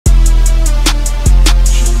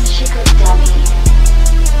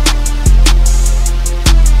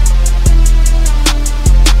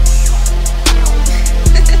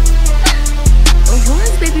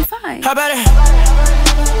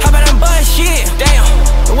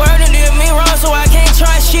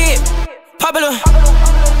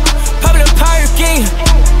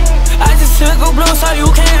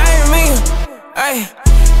Ay,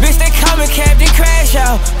 bitch, they call me Captain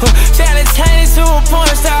Crashout. Tryna turn it to a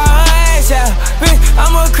porn star, her ass out. Bitch,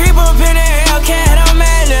 I'm a creep up in the Hellcat, I'm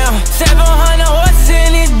mad now. 700 horses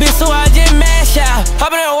in this bitch, so I just mash out.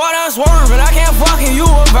 Hop in the water, I'm swerving, I can't fuck it, you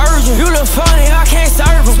a virgin. You look funny, I can't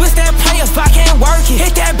serve it. Switch that play if I can't work it.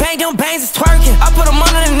 Hit that bang, them bangs is twerking. I put them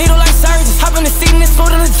under the needle like surgeons. Hop in the seat and it's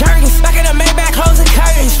smooth in the jerkins. Back in the Maybach, closing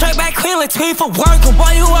curtains. Straight back clean, like tweet for working.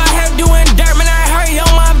 Boy, you out here doing dirt, man, I heard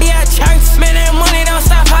your mom be at church. Man, that money don't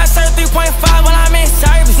stop, I serve 3.5 when I'm in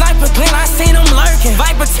service. Sniper Glenn, I seen him lurking.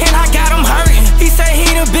 Viper 10, I got him hurting. He say he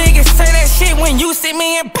the biggest, say that shit when you see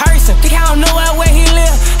me in person. Think I don't know where he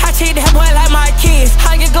live, I treat that boy like my kids.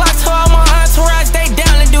 I get Glocks to all my entourage, they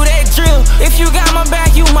down to do that drill. If you got my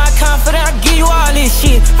back, you my confidant, I give you all this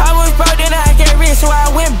shit. I was broke, then I get rich, so I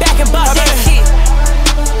went back and bought that shit.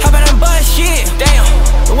 How about them bust shit? Damn,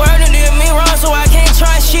 the world done did me wrong, so I can't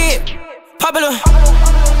try shit. Popular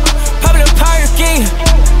Perky.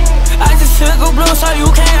 I just took a blue, so you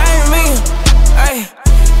can't hurt me. Ay,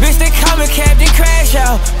 bitch, they call me Captain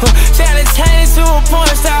Crashout. Tryna turn it to a porn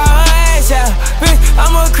star, her ass out. Bitch,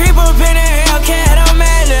 I'm a creep up in the Hellcat, I'm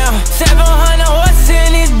mad now. 700 horses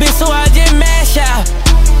in this bitch, so I just mash out.